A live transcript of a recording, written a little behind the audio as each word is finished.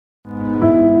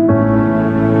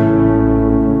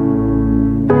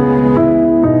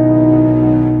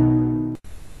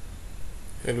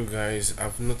guys,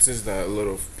 I've noticed that a lot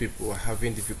of people are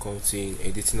having difficulty in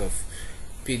editing of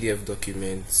PDF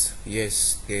documents.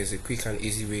 Yes, there's a quick and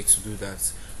easy way to do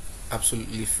that,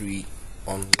 absolutely free,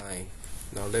 online.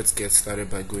 Now let's get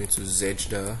started by going to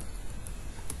zejda.com.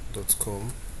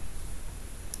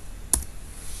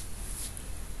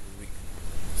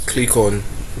 Click on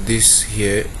this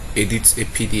here, edit a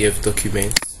PDF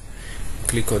document.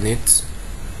 Click on it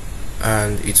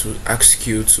and it will ask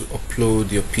you to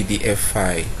upload your PDF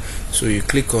file. So you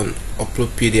click on upload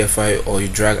PDF file, or you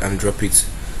drag and drop it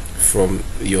from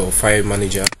your file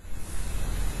manager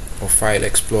or file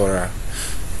explorer.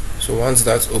 So once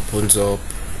that opens up,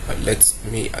 let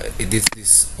me edit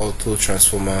this auto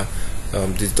transformer,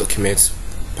 this document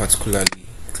particularly.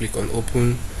 Click on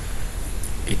open.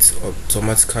 It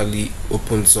automatically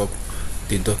opens up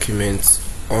the document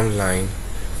online,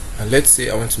 and let's say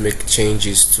I want to make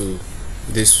changes to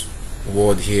this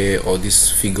word here, or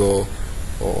this figure,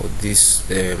 or this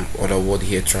other word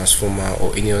here, transformer,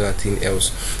 or any other thing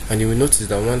else. And you will notice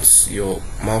that once your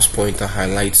mouse pointer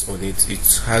highlights on it,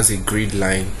 it has a grid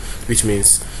line, which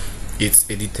means it's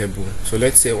editable. So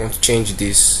let's say I want to change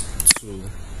this to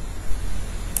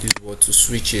this word to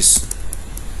switches.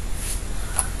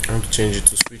 I want to change it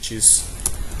to switches.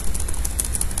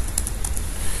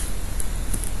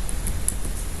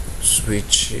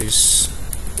 Switches.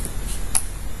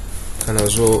 And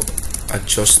as well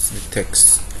adjust the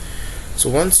text. So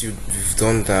once you've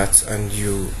done that and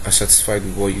you are satisfied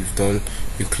with what you've done,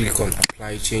 you click on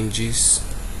apply changes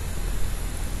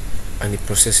and it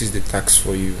processes the text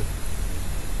for you.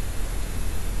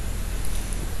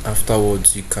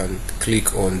 Afterwards, you can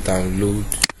click on download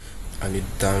and it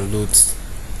downloads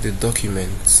the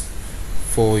document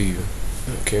for you.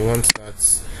 Okay, once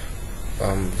that's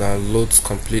downloads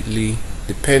completely,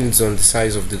 depends on the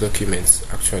size of the documents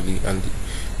actually and the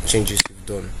changes you've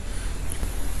done.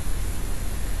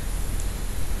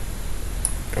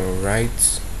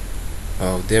 Alright,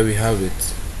 there we have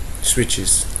it.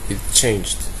 Switches, it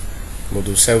changed.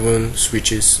 Module 7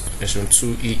 switches, version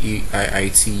 2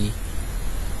 EEIIT.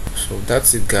 So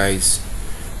that's it guys,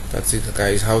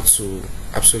 how to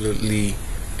absolutely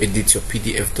edit your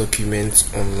PDF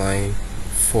documents online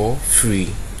for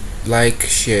free. Like,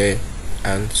 share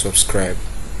and subscribe.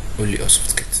 Only us.